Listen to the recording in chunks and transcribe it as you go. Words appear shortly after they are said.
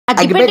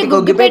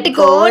అగ్గిపెట్టి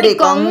కోడి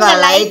కొంగ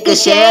లైక్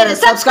షేర్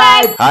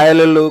సబ్స్క్రైబ్. హాయ్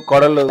అల్లుళ్ళు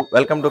కోడళ్ళు,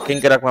 వెల్కమ్ టు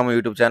కింగ్ కిరాక్ మామ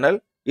యూట్యూబ్ ఛానల్.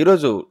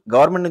 ఈరోజు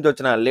గవర్నమెంట్ నుంచి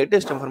వచ్చిన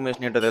లేటెస్ట్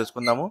ఇన్ఫర్మేషన్ ఏంటో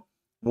తెలుసుకుందాము.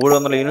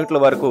 300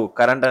 యూనిట్ల వరకు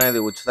కరెంట్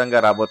అనేది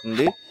ఉచితంగా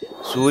రాబోతుంది.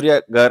 సూర్య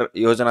ఘర్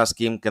యోజన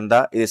స్కీమ్ కింద.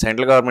 ఇది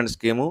సెంట్రల్ గవర్నమెంట్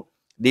స్కీము.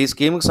 ఈ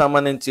స్కీమ్ కి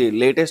సంబంధించి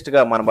లేటెస్ట్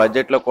గా మన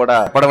బడ్జెట్ లో కూడా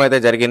చెప్పడం అయితే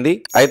జరిగింది.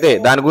 అయితే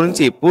దాని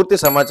గురించి పూర్తి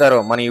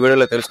సమాచారం మన ఈ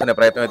వీడియోలో తెలుసుకునే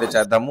ప్రయత్నం అయితే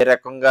చేద్దాము. ఈ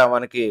రకంగా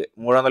మనకి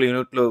 300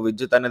 యూనిట్లు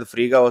విద్యుత్ అనేది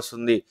ఫ్రీగా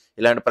వస్తుంది.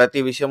 ఇలాంటి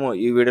ప్రతి విషయము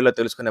ఈ వీడియోలో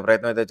తెలుసుకునే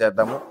ప్రయత్నం అయితే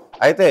చేద్దాము.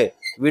 అయితే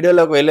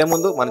వీడియోలోకి వెళ్లే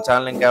ముందు మన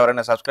ఛానల్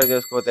ఇంకెవరైనా సబ్స్క్రైబ్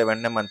చేసుకోకపోతే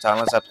వెంటనే మన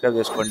ఛానల్ సబ్స్క్రైబ్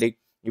చేసుకోండి.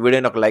 ఈ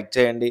వీడియోని ఒక లైక్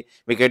చేయండి.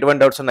 మీకు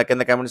ఎటువంటి డౌట్స్ ఉన్నా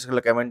కింద కామెంట్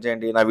సెక్షన్లో కామెంట్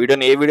చేయండి. నా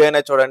వీడియోని ఏ వీడియో అయినా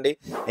చూడండి.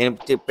 నేను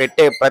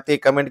పెట్టే ప్రతి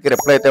కమెంట్కి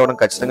రిప్లై అయితే ఇవ్వడం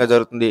ఖచ్చితంగా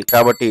జరుగుతుంది.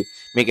 కాబట్టి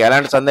మీకు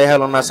ఎలాంటి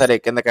సందేహాలు ఉన్నా సరే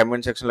కింద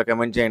కామెంట్ సెక్షన్లో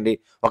కామెంట్ చేయండి.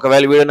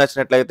 ఒకవేళ వీడియో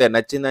నచ్చినట్లయితే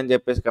నచ్చిందని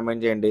చెప్పేసి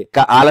కామెంట్ చేయండి.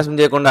 ఆలస్యం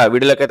చేయకుండా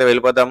వీడియోలోకి అయితే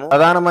వెళ్ళిపోతాము.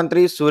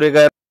 ప్రధానమంత్రి సూర్య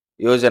ఘర్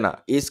యోజన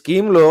ఈ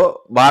స్కీమ్ లో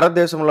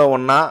భారతదేశంలో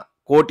ఉన్న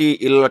 1 కోటి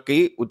ఇళ్లకి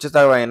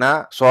ఉచితమైన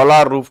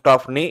సోలార్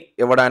రూఫ్టాప్ ని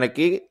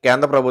ఇవ్వడానికి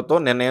కేంద్ర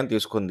ప్రభుత్వం నిర్ణయం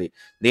తీసుకుంది.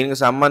 దీనికి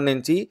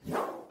సంబంధించి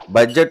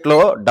బడ్జెట్ లో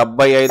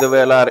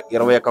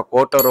 75,021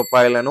 కోట్ల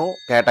రూపాయలను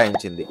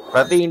కేటాయించింది.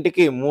 ప్రతి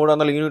ఇంటికి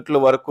 300 యూనిట్ల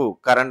వరకు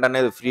కరెంట్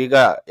అనేది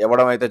ఫ్రీగా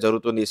ఇవ్వడం అయితే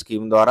జరుగుతుంది ఈ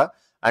స్కీమ్ ద్వారా.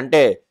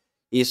 అంటే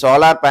ఈ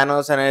సోలార్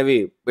ప్యానల్స్ అనేవి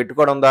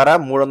పెట్టుకోవడం ద్వారా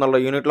 300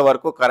 యూనిట్ల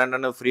వరకు కరెంట్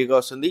అనేది ఫ్రీగా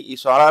వస్తుంది. ఈ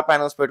సోలార్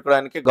ప్యానల్స్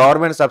పెట్టుకోవడానికి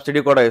గవర్నమెంట్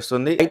సబ్సిడీ కూడా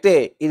ఇస్తుంది. అయితే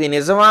ఇది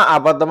నిజమా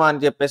అబద్ధమా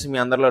అని చెప్పేసి మీ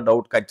అందరిలో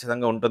డౌట్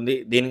ఖచ్చితంగా ఉంటుంది.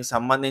 దీనికి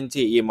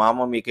సంబంధించి ఈ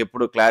మామ మీకు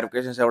ఎప్పుడు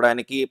క్లారిఫికేషన్స్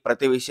ఇవ్వడానికి,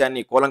 ప్రతి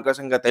విషయాన్ని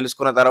కూలంకషంగా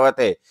తెలుసుకున్న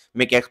తర్వాతే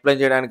మీకు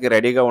ఎక్స్ప్లెయిన్ చేయడానికి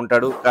రెడీగా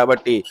ఉంటాడు.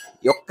 కాబట్టి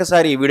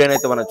ఒక్కసారి ఈ వీడియోని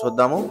అయితే మనం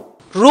చూద్దాము.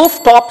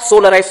 Rooftop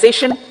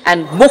solarization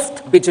and Muft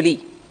Bijli.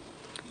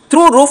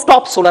 Through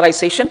rooftop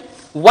solarization,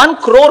 1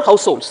 crore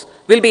households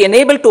will be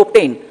enabled to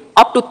obtain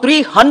up to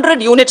 300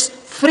 units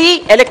free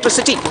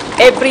electricity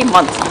every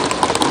month.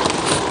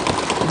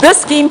 This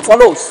scheme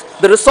follows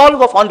the resolve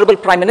of Honorable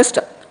Prime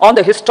Minister on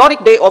the historic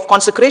day of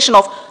consecration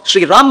of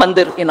Shri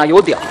Mandir in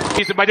Ayodhya.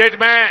 इस budget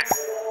में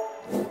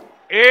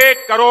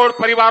 1 करोड़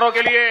परिवारों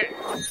के लिए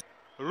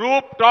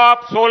rooftop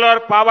solar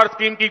power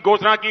scheme की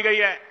घोषणा की गई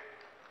है.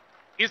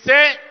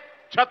 इससे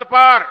छत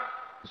पर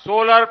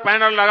सोलर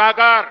पैनल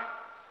लगाकर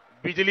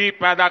बिजली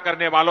पैदा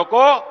करने वालों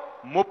को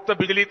मुफ्त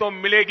बिजली तो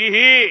मिलेगी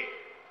ही,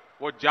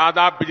 वो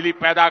ज्यादा बिजली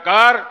पैदा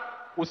कर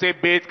उसे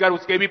बेचकर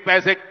उसके भी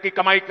पैसे की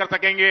कमाई कर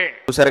सकेंगे.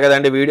 చూసారు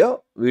కదండి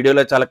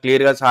వీడియోలో చాలా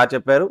క్లియర్ గా సార్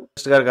చెప్పారు.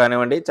 గారు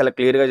కానివ్వండి చాలా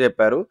క్లియర్ గా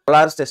చెప్పారు.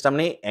 సోలార్ సిస్టమ్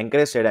ని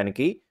ఎంకరేజ్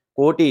చేయడానికి 1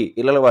 కోటి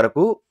ఇళ్ల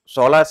వరకు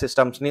సోలార్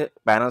సిస్టమ్స్ ని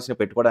ప్యానల్స్ ని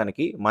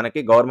పెట్టుకోవడానికి మనకి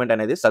గవర్నమెంట్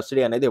అనేది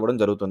సబ్సిడీ అనేది ఇవ్వడం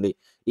జరుగుతుంది.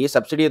 ఈ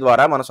సబ్సిడీ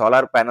ద్వారా మన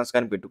సోలార్ ప్యానల్స్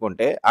కానీ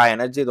పెట్టుకుంటే ఆ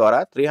ఎనర్జీ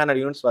ద్వారా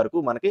 300 యూనిట్స్ వరకు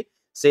మనకి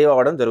సేవ్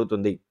అవ్వడం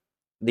జరుగుతుంది.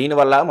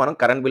 దీనివల్ల మనం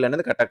కరెంట్ బిల్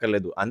అనేది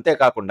కట్టక్కర్లేదు.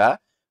 అంతేకాకుండా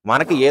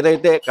మనకి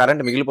ఏదైతే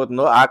కరెంట్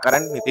మిగిలిపోతుందో ఆ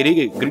కరెంట్ ని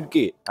తిరిగి గ్రిడ్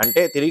కి,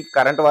 అంటే తిరిగి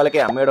కరెంట్ వాళ్ళకి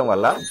అమ్మేయడం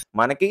వల్ల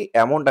మనకి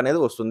అమౌంట్ అనేది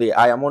వస్తుంది.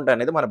 ఆ అమౌంట్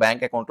అనేది మన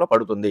బ్యాంక్ అకౌంట్ లో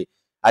పడుతుంది.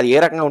 అది ఏ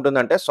రకంగా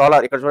ఉంటుందంటే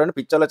సోలార్, ఇక్కడ చూడండి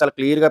పిక్చర్ లో చాలా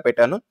క్లియర్ గా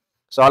పెట్టాను.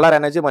 సోలార్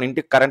ఎనర్జీ మన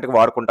ఇంటికి కరెంట్ కి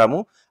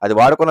వాడుకుంటాము. అది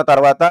వాడుకున్న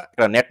తర్వాత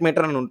ఇక్కడ నెట్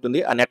మీటర్ అని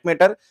ఉంటుంది. ఆ నెట్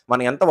మీటర్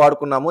మనం ఎంత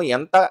వాడుకున్నాము,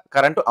 ఎంత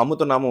కరెంటు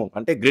అమ్ముతున్నాము,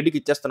 అంటే గ్రిడ్ కి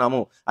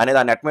ఇచ్చేస్తున్నాము అనేది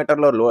ఆ నెట్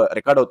మీటర్ లో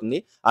రికార్డ్ అవుతుంది.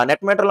 ఆ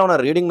నెట్ మీటర్ లో ఉన్న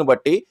రీడింగ్ ను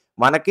బట్టి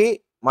మనకి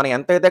మనం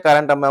ఎంతైతే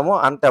కరెంట్ అమ్మామో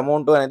అంత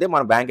అమౌంట్ అనేది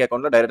మన బ్యాంక్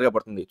అకౌంట్ లో డైరెక్ట్ గా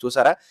పడుతుంది.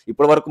 చూసారా,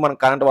 ఇప్పటి వరకు మనం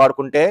కరెంట్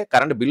వాడుకుంటే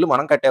కరెంట్ బిల్లు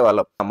మనం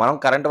కట్టేవాళ్ళం. మనం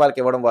కరెంట్ వాళ్ళకి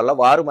ఇవ్వడం వల్ల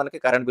వారు మనకి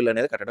కరెంట్ బిల్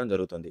అనేది కట్టడం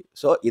జరుగుతుంది.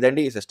 సో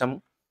ఇదండి ఈ సిస్టమ్.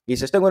 ఈ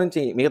సిస్టమ్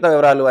గురించి మిగతా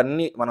వివరాలు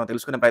అన్ని మనం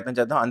తెలుసుకునే ప్రయత్నం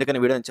చేద్దాం.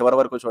 అందుకని వీడియోని చివరి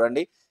వరకు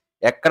చూడండి,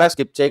 ఎక్కడ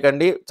స్కిప్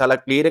చేయకండి. చాలా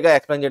క్లియర్ గా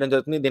ఎక్స్ప్లెయిన్ చేయడం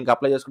జరుగుతుంది. దీనికి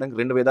అప్లై చేసుకోవడానికి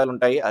 2 విధాలు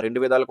ఉంటాయి. ఆ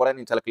 2 విధాలు కూడా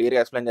నేను చాలా క్లియర్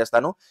గా ఎక్స్ప్లెయిన్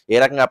చేస్తాను. ఏ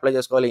రకంగా అప్లై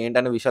చేసుకోవాలి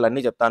ఏంటనే విషయాలు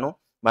అన్ని చెప్తాను.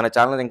 మన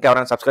ఛానల్ ఇంకా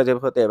ఎవరైనా సబ్స్క్రైబ్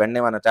చేయకపోతే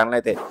వెంటనే మన ఛానల్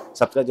అయితే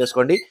సబ్స్క్రైబ్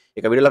చేసుకోండి.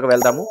 ఇక వీడియోలోకి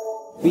వెళ్దాము.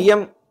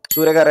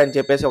 PM-Surya Ghar అని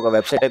చెప్పేసి ఒక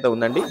వెబ్సైట్ అయితే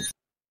ఉందండి.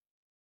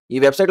 ఈ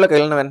వెబ్సైట్లోకి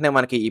వెళ్ళిన వెంటనే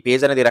మనకి ఈ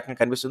పేజ్ అనేది ఈ రకంగా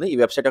కనిపిస్తుంది. ఈ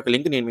వెబ్సైట్ యొక్క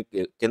లింక్ నేను మీకు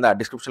కింద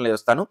డిస్క్రిప్షన్లో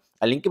ఇస్తాను.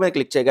 ఆ లింక్ మీద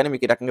క్లిక్ చేయగానే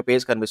మీకు ఈ రకంగా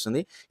పేజ్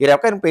కనిపిస్తుంది. ఈ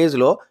రకమైన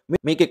పేజ్లో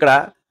మీకు ఇక్కడ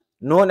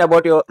known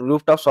about your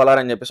rooftop solar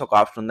అని చెప్పేసి ఒక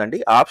ఆప్షన్ ఉందండి.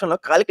 ఆ ఆప్షన్లో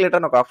కాలిక్యులేటర్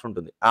అని ఒక ఆప్షన్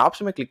ఉంటుంది. ఆ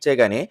ఆప్షన్ మీద క్లిక్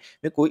చేయగానే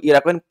మీకు ఈ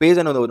రకమైన పేజ్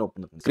అనేది ఓపెన్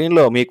అవుతుంది.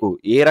 స్క్రీన్లో మీకు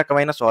ఏ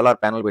రకమైన సోలార్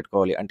ప్యానల్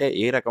పెట్టుకోవాలి, అంటే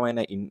ఏ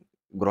రకమైన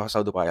గృహ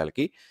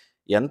సదుపాయాలకి,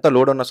 ఎంత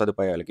లోడ్ ఉన్న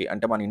సదుపాయాలకి,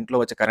 అంటే మన ఇంట్లో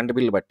వచ్చే కరెంట్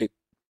బిల్ బట్టి,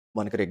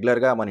 మనకి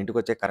రెగ్యులర్గా మన ఇంటికి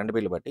వచ్చే కరెంట్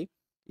బిల్ బట్టి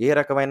ఏ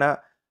రకమైన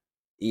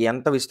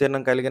ఎంత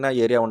విస్తీర్ణం కలిగిన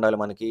ఏరియా ఉండాలి,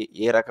 మనకి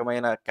ఏ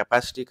రకమైన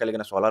కెపాసిటీ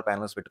కలిగిన సోలార్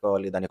ప్యానల్స్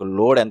పెట్టుకోవాలి, దానికి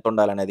లోడ్ ఎంత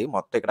ఉండాలనేది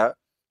మొత్తం ఇక్కడ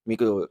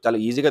మీకు చాలా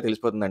ఈజీగా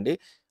తెలిసిపోతుందండి.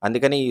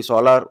 అందుకని ఈ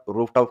సోలార్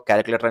రూఫ్టాప్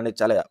క్యాలిక్యులేటర్ అనేది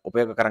చాలా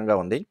ఉపయోగకరంగా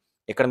ఉంది.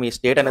 ఇక్కడ మీ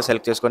స్టేట్ అనేది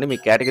సెలెక్ట్ చేసుకోండి. మీ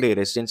కేటగిరీ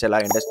రెసిడెన్షియలా,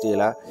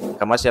 ఇండస్ట్రియలా,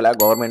 కమర్షియలా,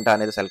 గవర్నమెంట్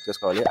అనేది సెలెక్ట్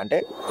చేసుకోవాలి. అంటే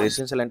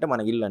రెసిడెన్షియల్ అంటే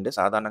మన ఇల్లు అండి,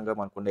 సాధారణంగా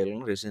మనకుండే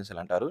ఇల్లును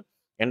రెసిడెన్షియల్ అంటారు.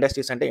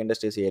 ఇండస్ట్రీస్ అంటే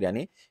ఇండస్ట్రీస్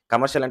ఏరియాని,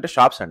 కమర్షియల్ అంటే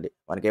షాప్స్ అండి,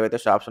 మనకి ఏవైతే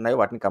షాప్స్ ఉన్నాయో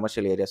వాటిని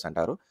కమర్షియల్ ఏరియాస్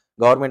అంటారు.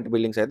 గవర్నమెంట్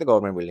బిల్డింగ్స్ అయితే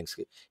గవర్నమెంట్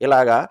బిల్డింగ్స్కి.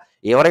 ఇలాగా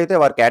ఎవరైతే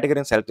వారి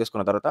కేటగిరీని సెలెక్ట్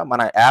చేసుకున్న తర్వాత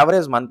మన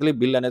యావరేజ్ మంత్లీ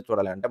బిల్ అనేది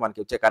చూడాలి. అంటే మనకి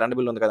వచ్చే కరెంట్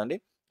బిల్ ఉంది కదండి,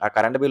 ఆ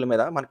కరెంట్ బిల్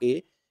మీద మనకి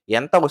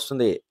ఎంత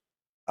వస్తుంది,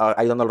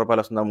 500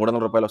 రూపాయలు వస్తుందా,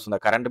 300 రూపాయలు వస్తుందా,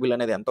 కరెంట్ బిల్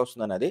అనేది ఎంత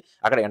వస్తుంది అనేది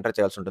అక్కడ ఎంటర్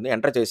చేయాల్సి ఉంటుంది.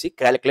 ఎంటర్ చేసి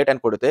క్యాలిక్యులేట్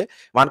అని కొడితే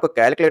మనకు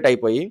క్యాలిక్యులేట్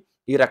అయిపోయి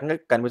ఈ రకంగా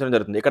కనిపించడం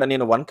జరుగుతుంది. ఇక్కడ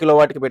నేను 1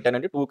 కిలోవాట్‌కి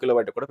పెట్టానండి, 2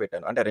 కిలోవాట్‌కి కూడా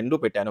పెట్టాను. అంటే 2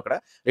 పెట్టాను ఇక్కడ.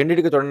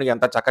 రెండిటికి చూడండి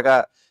ఎంత చక్కగా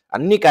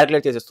అన్నీ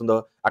కాలిక్యులేట్ చేసేస్తుందో.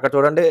 అక్కడ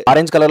చూడండి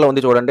ఆరెంజ్ కలర్‌లో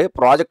ఉంది చూడండి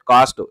ప్రాజెక్ట్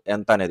కాస్ట్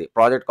ఎంత అనేది.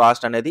 ప్రాజెక్ట్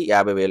కాస్ట్ అనేది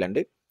 50,000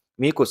 అండి.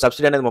 మీకు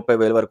సబ్సిడీ అనేది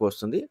 30,000 వరకు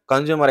వస్తుంది.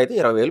 కన్స్యూమర్ అయితే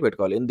 20,000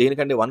 పెట్టుకోవాలి.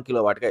 దేనికండి 1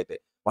 కిలోవాట్‌కి అయితే.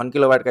 1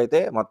 కిలోవాట్‌కి అయితే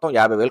మొత్తం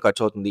 50,000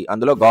 ఖర్చు అవుతుంది.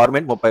 అందులో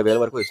గవర్నమెంట్ 30,000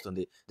 వరకు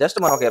ఇస్తుంది. జస్ట్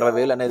మనం ఒక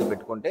 20,000 అనేది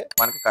పెట్టుకుంటే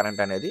మనకి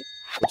కరెంట్ అనేది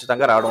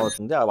ఉచితంగా రావడం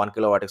అవుతుంది. ఆ 1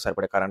 కిలోవాట్‌కి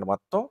సరిపడే కరెంట్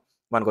మొత్తం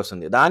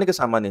మనకొస్తుంది. దానికి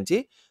సంబంధించి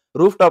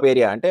రూఫ్ టాప్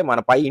ఏరియా అంటే మన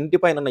ఇంటి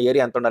పైన ఉన్న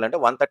ఏరియా ఎంత ఉండాలంటే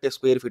 130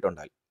 స్క్వేర్ ఫీట్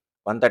ఉండాలి.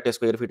 130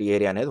 స్క్వేర్ ఫీట్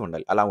ఏరియా అనేది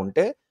ఉండాలి. అలా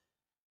ఉంటే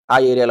ఆ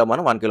ఏరియాలో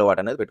మనం 1 కిలోవాట్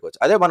అనేది పెట్టుకోవచ్చు.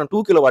 అదే మనం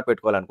 2 కిలోవాట్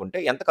పెట్టుకోవాలనుకుంటే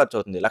ఎంత ఖర్చు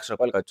అవుతుంది?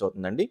 ₹1,00,000 ఖర్చు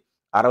అవుతుందండి.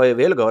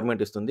 60,000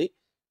 గవర్నమెంట్ ఇస్తుంది.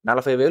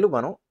 40,000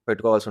 మనం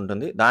పెట్టుకోవాల్సి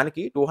ఉంటుంది.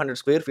 దానికి 200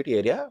 స్క్వేర్ ఫీట్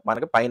ఏరియా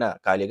మనకి పైన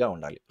ఖాళీగా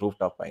ఉండాలి. రూఫ్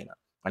టాప్ పైన.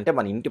 అంటే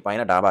మన ఇంటి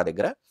పైన డాబా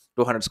దగ్గర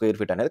 200 స్క్వేర్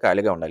ఫీట్ అనేది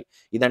ఖాళీగా ఉండాలి.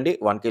 ఇదండి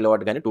 1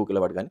 కిలోవాట్ గాని, 2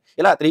 కిలోవాట్ గాని.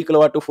 ఇలా 3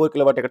 కిలోవాట్, 4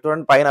 కిలోవాట్ ఇక్కడ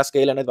చూడండి పైన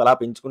స్కేల్ అనేది అలా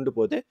పెంచుకుంటూ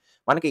పోతే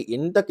మనకి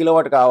ఎంత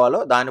కిలోవాట్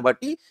కావాలో దాన్ని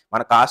బట్టి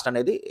మన కాస్ట్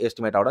అనేది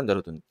ఎస్టిమేట్ అవ్వడం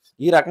జరుగుతుంది.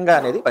 ఈ రకంగా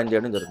అనేది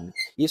పనిచేయడం జరుగుతుంది.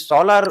 ఈ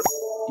సోలార్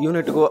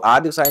యూనిట్‌కు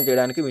ఆర్థిక సాయం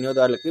చేయడానికి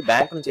వినియోగదారులకి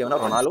బ్యాంక్ నుంచి ఏమైనా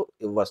రుణాలు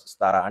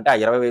ఇస్తారా? అంటే ఆ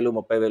 20,000,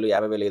 30,000,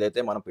 50,000 ఏదైతే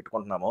మనం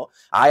పెట్టుకుంటున్నామో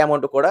ఆ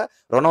అమౌంట్ కూడా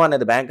రుణం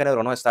అనేది బ్యాంక్ అనేది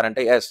రుణం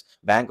ఇస్తారంటే యెస్.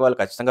 బ్యాంక్ వాళ్ళు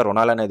ఖచ్చితంగా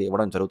రుణాలనేది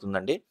ఇవ్వడం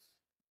జరుగుతుందండి.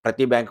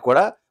 ప్రతి బ్యాంక్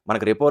కూడా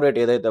మనకి రెపో రేట్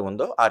ఏదైతే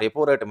ఉందో ఆ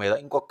రెపో రేట్ మీద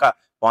ఇంకొక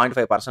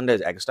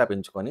 0.5% ఎక్స్‌ట్రా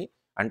పెంచుకొని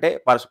అంటే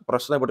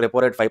ప్రస్తుతం ఇప్పుడు రెపో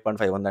రేట్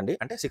 5.5 ఉందండి.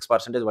 అంటే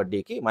 6%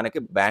 వడ్డీకి మనకి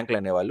బ్యాంకులు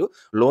అనేవాళ్ళు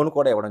లోన్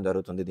కూడా ఇవ్వడం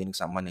జరుగుతుంది దీనికి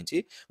సంబంధించి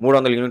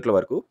 300 యూనిట్ల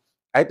వరకు.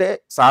 అయితే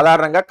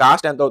సాధారణంగా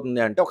కాస్ట్ ఎంత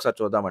అవుతుంది అంటే ఒకసారి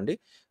చూద్దామండి.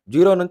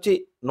 0 నుంచి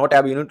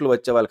 150 యూనిట్లు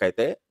వచ్చే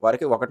వాళ్ళకైతే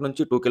వారికి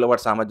 1-2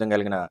 కిలోవాట్ సామర్థ్యం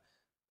కలిగిన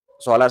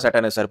సోలార్ సెట్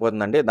అనేది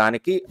సరిపోతుందండి.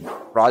 దానికి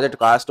ప్రాజెక్ట్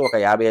కాస్ట్ ఒక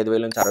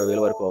 55,000 నుంచి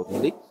 60,000 వరకు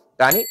అవుతుంది.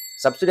 కానీ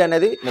సబ్సిడీ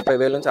అనేది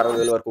 30,000 నుంచి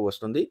 60,000 వరకు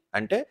వస్తుంది.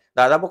 అంటే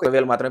దాదాపు ఒక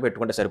 20,000 మాత్రమే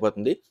పెట్టుకుంటే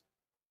సరిపోతుంది.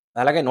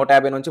 అలాగే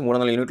 150 నుంచి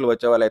 300 యూనిట్లు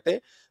వచ్చేవాళ్ళైతే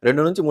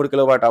 2-3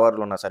 కిలోవాట్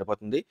అవర్లు ఉన్నా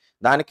సరిపోతుంది.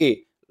 దానికి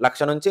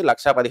 1,00,000 నుంచి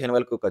 1,15,000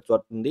 వరకు ఖర్చు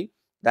అవుతుంది.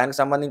 దానికి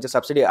సంబంధించి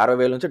సబ్సిడీ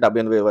 60,000 నుంచి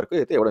 78,000 వరకు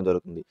అయితే ఇవ్వడం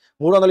జరుగుతుంది.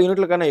 300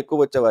 యూనిట్ల కన్నా ఎక్కువ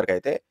వచ్చే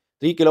వరకైతే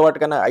 3 కిలోవాట్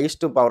కన్నా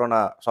హైయెస్ట్ పవర్ ఉన్న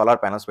సోలార్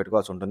ప్యానెల్స్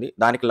పెట్టుకోవాల్సి ఉంటుంది.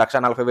 దానికి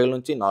 1,40,000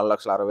 నుంచి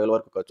 4,60,000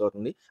 వరకు ఖర్చు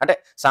అవుతుంది. అంటే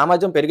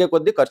సామర్థ్యం పెరిగే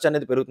కొద్దీ ఖర్చు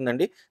అనేది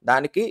పెరుగుతుందండి.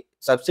 దానికి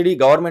సబ్సిడీ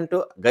గవర్నమెంట్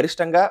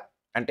గరిష్టంగా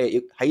అంటే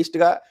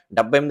హైయెస్ట్‌గా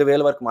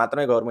 78,000 వరకు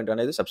మాత్రమే గవర్నమెంట్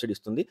అనేది సబ్సిడీ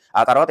ఇస్తుంది.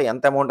 ఆ తర్వాత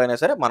ఎంత అమౌంట్ అయినా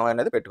సరే మనం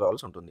అనేది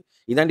పెట్టుకోవాల్సి ఉంటుంది.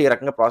 ఇదండి ఈ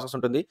రకంగా ప్రాసెస్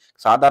ఉంటుంది.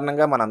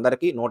 సాధారణంగా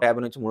మనందరికీ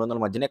 150 నుంచి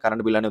 300 మధ్యనే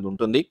కరెంట్ బిల్ అనేది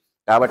ఉంటుంది.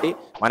 కాబట్టి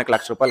మనకి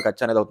 ₹1,00,000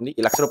 ఖర్చు అనేది అవుతుంది.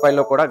 ఈ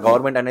 ₹1,00,000లో కూడా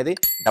గవర్నమెంట్ అనేది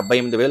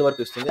 78,000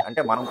 వరకు ఇస్తుంది.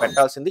 అంటే మనం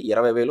పెట్టాల్సింది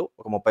 20,000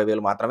 ఒక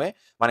 30,000 మాత్రమే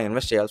మనం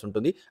ఇన్వెస్ట్ చేయాల్సి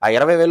ఉంటుంది. ఆ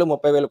 20,000,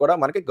 30,000 కూడా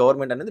మనకి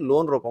గవర్నమెంట్ అనేది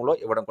లోన్ రూపంలో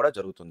ఇవ్వడం కూడా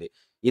జరుగుతుంది.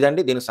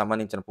 ఇదండి దీనికి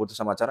సంబంధించిన పూర్తి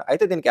సమాచారం.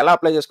 అయితే దీనికి ఎలా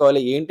అప్లై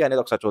చేసుకోవాలి? ఏంటి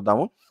అనేది ఒకసారి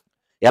చూద్దాము.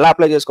 ఎలా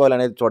అప్లై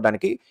చేసుకోవాలనేది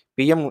చూడడానికి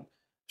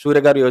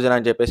PM-Surya Ghar యోజన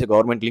అని చెప్పేసి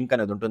గవర్నమెంట్ లింక్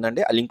అనేది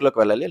ఉంటుందండి. ఆ లింక్‌లోకి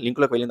వెళ్ళాలి.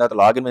 లింక్‌లోకి వెళ్ళిన తర్వాత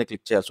లాగిన్ మీద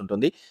క్లిక్ చేయాల్సి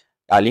ఉంటుంది.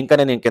 ఆ లింక్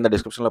అనేది నేను కింద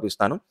డిస్క్రిప్షన్‌లో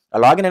ఇస్తాను. ఆ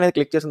లాగిన్ అనేది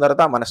క్లిక్ చేసిన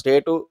తర్వాత మన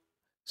స్టేటు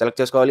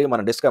సెలెక్ట్ చేసుకోవాలి.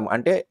 మన డిస్కమ్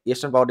అంటే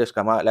ఈస్టర్న్ పవర్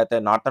డిస్కమా లేకపోతే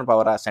నార్థర్న్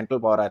పవరా,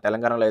 సెంట్రల్ పవరా,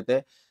 తెలంగాణలో అయితే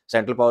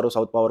సెంట్రల్ పవర్,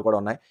 సౌత్ పవర్ కూడా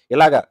ఉన్నాయి.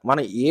 ఇలాగా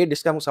మనం ఏ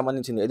డిస్కమ్‌కి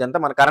సంబంధించింది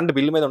ఇదంతా మన కరెంట్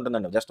బిల్ మీద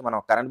ఉంటుందండి. జస్ట్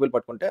మనం కరెంట్ బిల్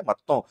పట్టుకుంటే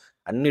మొత్తం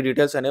అన్ని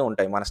డీటెయిల్స్ అనేవి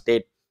ఉంటాయి. మన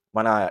స్టేట్,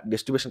 మన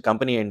డిస్ట్రిబ్యూషన్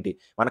కంపెనీ ఏంటి,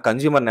 మన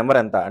కన్స్యూమర్ నెంబర్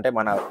ఎంత, అంటే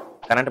మన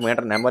కరెంట్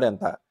మీటర్ నెంబర్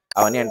ఎంత,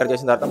 అవన్నీ ఎంటర్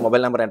చేసిన తర్వాత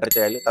మొబైల్ నెంబర్ ఎంటర్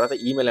చేయాలి. తర్వాత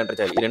ఈమెయిల్ ఎంటర్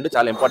చేయాలి. ఈ 2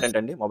 చాలా ఇంపార్టెంట్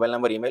అండి. Mobile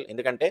number, email.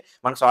 ఎందుకంటే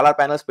మనకు సోలార్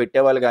ప్యానెల్స్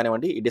పెట్టేవాళ్ళు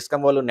కానివ్వండి, ఈ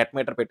డిస్కమ్ వాళ్ళు నెట్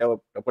మీటర్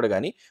పెట్టేటప్పుడు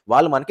గానీ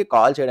వాళ్ళు మనకి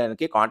కాల్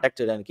చేయడానికి, కాంటాక్ట్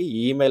చేయడానికి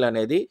ఈమెయిల్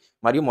అనేది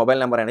మరియు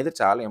మొబైల్ నెంబర్ అనేది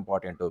చాలా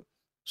ఇంపార్టెంట్.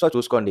 సో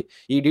చూసుకోండి.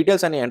 ఈ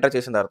డీటెయిల్స్ అన్ని ఎంటర్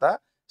చేసిన తర్వాత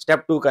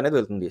స్టెప్ 2 అనేది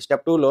వెళ్తుంది.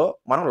 స్టెప్ 2లో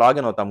మనం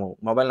లాగిన్ అవుతాము.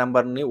 మొబైల్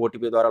నంబర్‌ని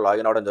ఓటీపీ ద్వారా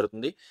లాగిన్ అవ్వడం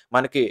జరుగుతుంది.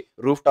 మనకి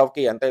రూఫ్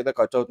టాప్‌కి ఎంతైతే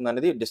ఖర్చు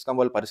అవుతుందనేది డిస్కమ్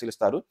వాళ్ళు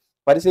పరిశీలిస్తారు.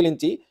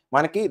 పరిశీలించి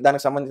మనకి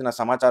దానికి సంబంధించిన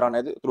సమాచారం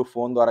అనేది త్రూ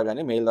ఫోన్ ద్వారా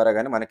గాని, మెయిల్ ద్వారా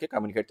గాని మనకి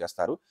కమ్యూనికేట్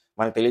చేస్తారు.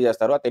 మనకు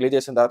తెలియజేస్తారు. ఆ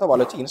తెలియజేసిన తర్వాత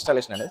వాళ్ళొచ్చి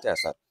ఇన్‌స్టాలేషన్ అనేది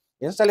చేస్తారు.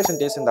 ఇన్‌స్టాలేషన్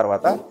చేసిన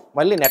తర్వాత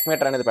మళ్ళీ నెట్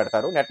మీటర్ అనేది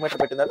పెడతారు. నెట్ మీటర్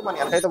పెట్టిన తర్వాత మనం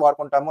ఎంతైతే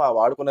వాడుకుంటామో ఆ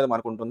వాడుకునేది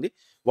మనకుంటుంది.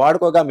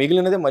 వాడుకోగా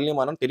మిగిలినది మళ్ళీ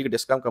మనం తిరిగి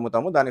డిస్కమ్‌కి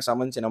అమ్ముతాము. దానికి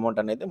సంబంధించిన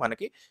అమౌంట్ అనేది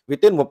మనకి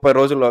వితిన్ 30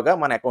 రోజుల్లోగా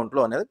మన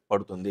అకౌంట్‌లో అనేది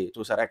పడుతుంది.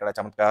 చూసారా ఇక్కడ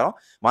చమత్కారం.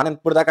 మనం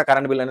ఇప్పటిదాకా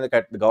కరెంట్ బిల్ అనేది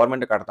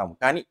గవర్నమెంట్ కడతాము.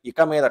 కానీ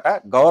ఇక మీదట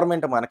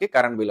గవర్నమెంట్ మనకి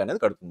కరెంట్ బిల్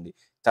అనేది కడుతుంది.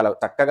 చాలా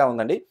చక్కగా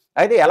ఉందండి.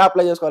 అయితే ఎలా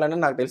అప్లై చేసుకోవాలని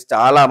నాకు తెలిసి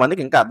చాలా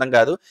మందికి ఇంకా అర్థం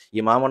కాదు.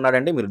 ఈ మామ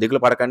ఉన్నాడండి, మీరు దిగులు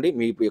పడకండి.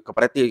 మీ యొక్క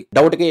ప్రతి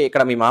డౌట్‌కి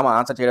ఇక్కడ మీ మామ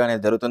ఆన్సర్ చేయడం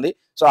అనేది జరుగుతుంది.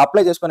 సో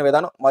అప్లై చేసుకునే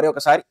విధానం మరి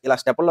ఒకసారి ఇలా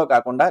స్టెప్పుల్లో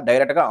కాకుండా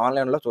డైరెక్ట్‌గా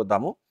ఆన్‌లైన్‌లో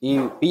చూద్దాము. ఈ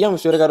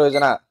PM-Surya Ghar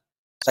యోజన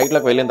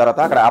సైట్‌లోకి వెళ్ళిన తర్వాత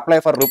అక్కడ apply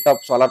for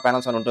rooftop solar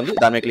panels అని ఉంటుంది.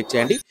 దాని మీద క్లిక్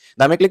చేయండి.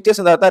 దాని మీద క్లిక్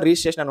చేసిన తర్వాత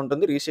రిజిస్ట్రేషన్ అని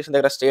ఉంటుంది. రిజిస్ట్రేషన్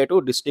దగ్గర స్టేటు,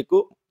 డిస్ట్రిక్ట్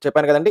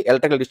చెప్పాను కదండీ,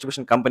 ఎలక్ట్రికల్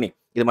డిస్ట్రిబ్యూషన్ కంపెనీ.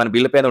 ఇది మన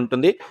బిల్ పైన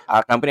ఉంటుంది. ఆ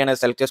కంపెనీ అనేది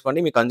సెలెక్ట్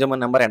చేసుకోండి. మీ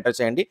కన్స్యూమర్ నెంబర్ ఎంటర్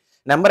చేయండి.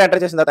 నెంబర్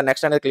ఎంటర్ చేసిన తర్వాత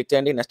నెక్స్ట్ అనేది క్లిక్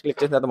చేయండి. నెక్స్ట్ క్లిక్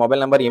చేసిన తర్వాత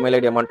మొబైల్ నెంబర్, ఈమెయిల్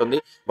ఐడీ ఏమంటుంది.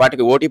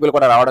 వాటికి ఓటీపీలు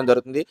కూడా రావడం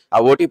జరుగుతుంది.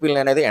 ఆ ఓటీపీలు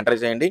అనేది ఎంటర్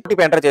చేయండి.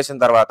 ఓటీపీ ఎంటర్ చేసిన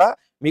తర్వాత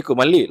మీకు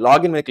మళ్ళీ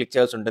లాగిన్ మీద క్లిక్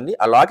చేయాల్సి ఉంటుంది.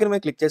 ఆ లాగిన్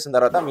మీద క్లిక్ చేసిన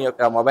తర్వాత మీ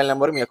యొక్క మొబైల్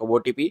నెంబర్, మీ యొక్క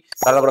ఓటీపీ,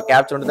 తర్వాత కూడా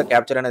క్యాప్చర్ ఉంటుంది.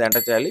 క్యాప్చర్ అనేది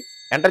ఎంటర్ చేయాలి.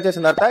 ఎంటర్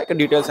చేసిన తర్వాత ఇక్కడ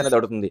డీటెయిల్స్ అనేది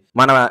అడుగుతుంది.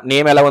 మన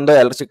నేమ్ ఎలా ఉందో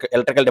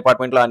ఎలక్ట్రికల్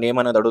డిపార్ట్మెంట్లో ఆ నేమ్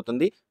అనేది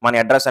అడుగుతుంది.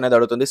 మన అడ్రస్ అనేది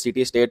అడుగుతుంది.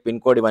 సిటీ, స్టేట్, పిన్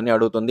కోడ్ ఇవన్నీ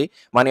అడుగుతుంది.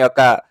 మన యొక్క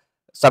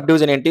సబ్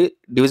డివిజన్ ఏంటి,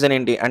 డివిజన్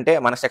ఏంటి అంటే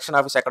మన సెక్షన్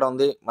ఆఫీస్ ఎక్కడ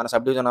ఉంది, మన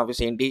సబ్ డివిజన్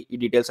ఆఫీస్ ఏంటి, ఈ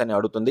డీటెయిల్స్ అన్ని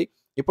అడుగుతుంది.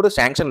 ఇప్పుడు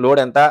శాంక్షన్ లోడ్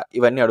ఎంత,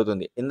 ఇవన్నీ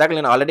అడుగుతుంది. ఇందాక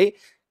నేను ఆల్రెడీ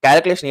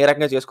క్యాలిక్యులేషన్ ఏ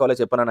రకంగా చేసుకోవాలో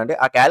చెప్పానంటే,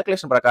 ఆ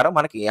క్యాలిక్యులేషన్ ప్రకారం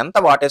మనకి ఎంత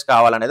వాటేజ్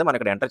కావాలనేది మనం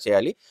ఇక్కడ ఎంటర్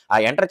చేయాలి. ఆ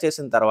ఎంటర్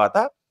చేసిన తర్వాత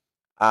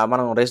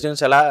మనం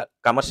రెసిడెన్షియలా,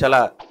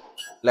 కమర్షియలా,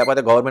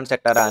 లేకపోతే గవర్నమెంట్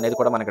సెక్టారా అనేది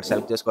కూడా మనం ఇక్కడ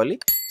సెలెక్ట్ చేసుకోవాలి.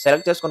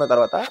 సెలెక్ట్ చేసుకున్న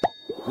తర్వాత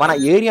మన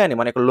ఏరియాని,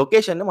 మన యొక్క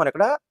లొకేషన్‌ని మనం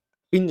ఇక్కడ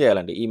పిన్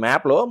చేయాలండి. ఈ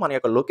మ్యాప్‌లో మన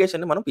యొక్క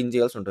లొకేషన్‌ని మనం పిన్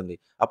చేయాల్సి ఉంటుంది.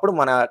 అప్పుడు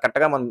మన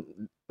కరెక్ట్‌గా మన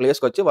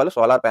ప్లేస్‌కొచ్చి వాళ్ళు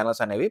సోలార్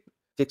ప్యానెల్స్ అనేవి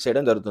ఫిక్స్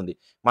చేయడం జరుగుతుంది.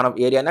 మనం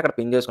ఏరియాని అక్కడ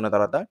పిన్ చేసుకున్న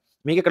తర్వాత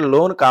మీకు ఇక్కడ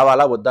లోన్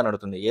కావాలా వద్దా అని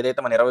అడుగుతుంది. ఏదైతే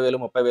మన 20,000,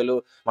 30,000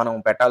 మనం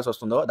పెట్టాల్సి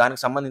వస్తుందో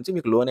దానికి సంబంధించి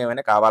మీకు లోన్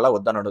ఏమైనా కావాలా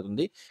వద్దా అని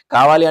అడుగుతుంది.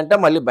 కావాలి అంటే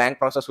మళ్ళీ బ్యాంక్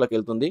ప్రాసెస్‌లోకి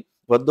వెళ్తుంది.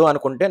 వద్దు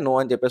అనుకుంటే నో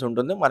అని చెప్పేసి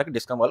ఉంటుంది. మనకి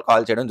డిస్కమ్ వాళ్ళు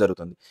కాల్ చేయడం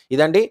జరుగుతుంది.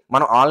 ఇదండి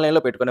మనం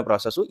ఆన్‌లైన్‌లో పెట్టుకునే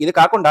ప్రాసెస్. ఇది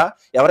కాకుండా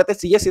ఎవరైతే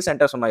సీఎస్‌సి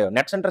సెంటర్స్ ఉన్నాయో,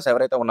 నెట్ సెంటర్స్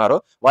ఎవరైతే ఉన్నారో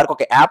వారికి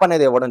ఒక యాప్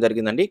అనేది ఇవ్వడం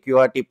జరిగిందండి.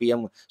 క్యూఆర్టీ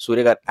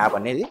PM-Surya Ghar యాప్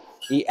అనేది.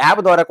 ఈ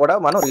యాప్ ద్వారా కూడా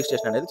మనం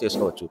రిజిస్ట్రేషన్ అనేది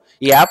చేసుకోవచ్చు.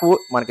 ఈ యాప్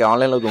మనకి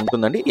ఆన్‌లైన్‌లో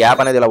ఉంటుందండి. ఈ యాప్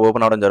అనేది ఇలా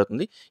ఓపెన్ అవ్వడం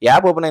జరుగుతుంది.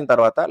 యాప్ ఓపెన్ అయిన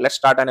తర్వాత లెట్స్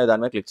స్టార్ట్ అనే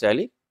దాని మీద క్లిక్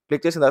చేయాలి.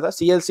 క్లిక్ చేసిన తర్వాత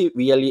CLC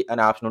VLE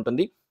అనే ఆప్షన్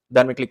ఉంటుంది.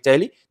 దాని మీద క్లిక్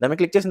చేయాలి. దాని మీద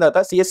క్లిక్ చేసిన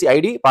తర్వాత CSC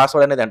ఐడి,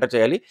 పాస్వర్డ్ అనేది ఎంటర్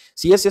చేయాలి.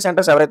 CSC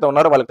సెంటర్స్ ఎవరైతే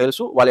ఉన్నారో వాళ్ళకి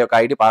తెలుసు వాళ్ళ యొక్క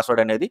ఐడి,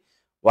 పాస్వర్డ్ అనేది.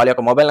 వాళ్ళ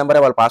యొక్క మొబైల్ నెంబరే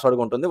వాళ్ళ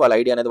పాస్వర్డ్‌గా ఉంటుంది. వాళ్ళ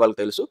ఐడి అనేది వాళ్ళకి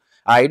తెలుసు.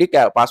 ఆ ఐడి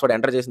పాస్వర్డ్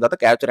ఎంటర్ చేసిన తర్వాత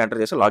క్యాప్చర్ ఎంటర్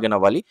చేసి లాగిన్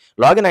అవ్వాలి.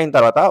 లాగిన్ అయిన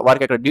తర్వాత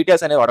వారికి ఇక్కడ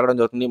డీటెయిల్స్ అనేవి అడగడం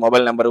జరుగుతుంది.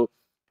 మొబైల్ నంబరు,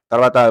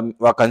 తర్వాత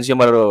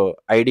consumer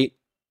ID,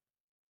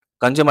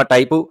 consumer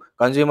type,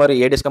 consumer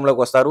ఏ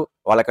డిస్కమ్‌లోకి వస్తారు,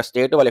 వాళ్ళ యొక్క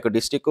స్టేట్, వాళ్ళ యొక్క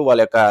డిస్ట్రిక్ట్, వాళ్ళ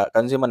యొక్క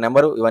కన్స్యూమర్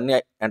నెంబరు ఇవన్నీ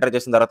ఎంటర్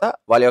చేసిన తర్వాత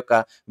వాళ్ళ యొక్క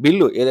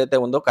బిల్లు ఏదైతే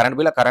ఉందో కరెంట్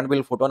బిల్, ఆ కరెంట్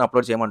బిల్ ఫోటోని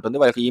అప్లోడ్ చేయమంటుంది.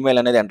 వాళ్ళ యొక్క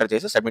ఈమెయిల్ అనేది ఎంటర్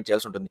చేసి సబ్మిట్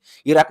చేయాల్సి ఉంటుంది.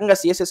 ఈ రకంగా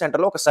CSC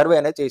సెంటర్‌లో ఒక సర్వే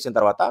అనేది చేసిన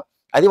తర్వాత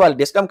అది వాళ్ళ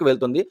డిస్కమ్‌కి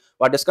వెళ్తుంది.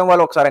 వాళ్ళ డిస్కమ్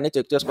వాళ్ళు ఒకసారి అన్ని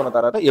చెక్ చేసుకున్న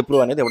తర్వాత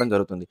అప్రూవ్ అనేది ఇవ్వడం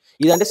జరుగుతుంది.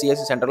 ఇదంటే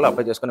CSC సెంటర్‌లో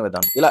అప్లై చేసుకునే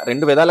విధానం. ఇలా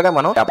 2 విధాలుగా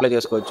మనం అప్లై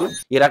చేసుకోవచ్చు.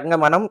 ఈ రకంగా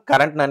మనం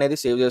కరెంట్ అనేది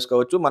సేవ్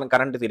చేసుకోవచ్చు. మనం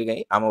కరెంట్ తిరిగి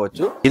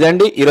అమ్మవచ్చు.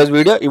 ఇదండి ఈ రోజు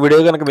వీడియో. ఈ వీడియో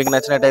కనుక మీకు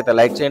నచ్చినట్టయితే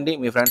లైక్ చేయండి.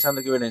 మీ ఫ్రెండ్స్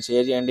అందరికీ వీడియోని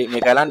షేర్ చేయండి.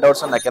 మీకు ఎలాంటి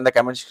డౌట్స్ ఉన్నా కింద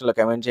కామెంట్ సెక్షన్‌లో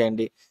కామెంట్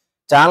చేయండి.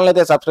 ఛానల్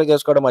అయితే సబ్స్క్రైబ్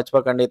చేసుకోవడం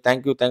మర్చిపోకండి.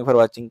 Thank you for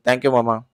watching. Thank you మామ.